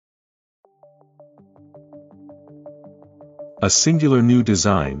A singular new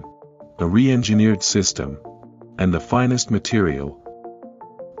design, a re-engineered system, and the finest material.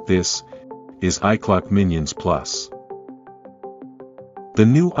 This is iClock Minions Plus. The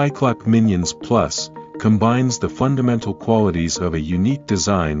new iClock Minions Plus combines the fundamental qualities of a unique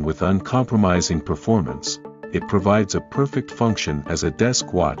design with uncompromising performance. It provides a perfect function as a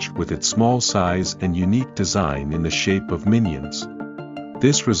desk watch with its small size and unique design in the shape of minions.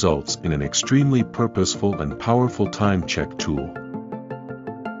 This results in an extremely purposeful and powerful time check tool.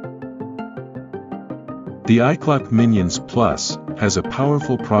 The iClock Minions Plus has a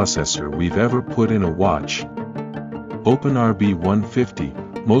powerful processor we've ever put in a watch.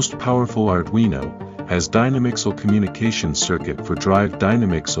 OpenRB-150, most powerful Arduino, has DYNAMIXEL communication circuit for drive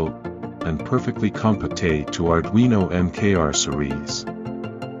DYNAMIXEL and perfectly compatible to Arduino MKR series.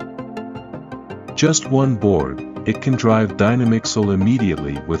 Just one board, it can drive DYNAMIXEL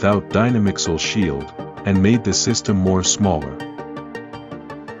immediately without DYNAMIXEL Shield, and made the system more smaller.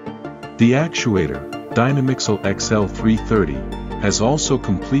 The actuator, DYNAMIXEL XL330, has also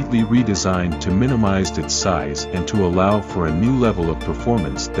completely redesigned to minimize its size and to allow for a new level of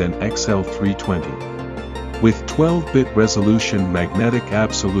performance than XL320. With 12-bit resolution magnetic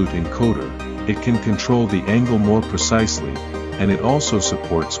absolute encoder, it can control the angle more precisely, and it also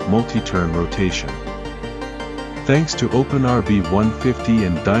supports multi-turn rotation. Thanks to OpenRB-150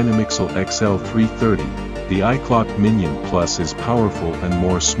 and DYNAMIXEL XL330, the iClock Minion Plus is powerful and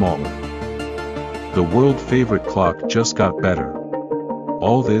more smaller. The world-favorite clock just got better.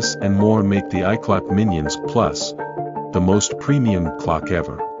 All this and more make the iClock Minions Plus the most premium clock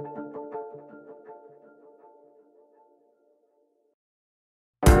ever.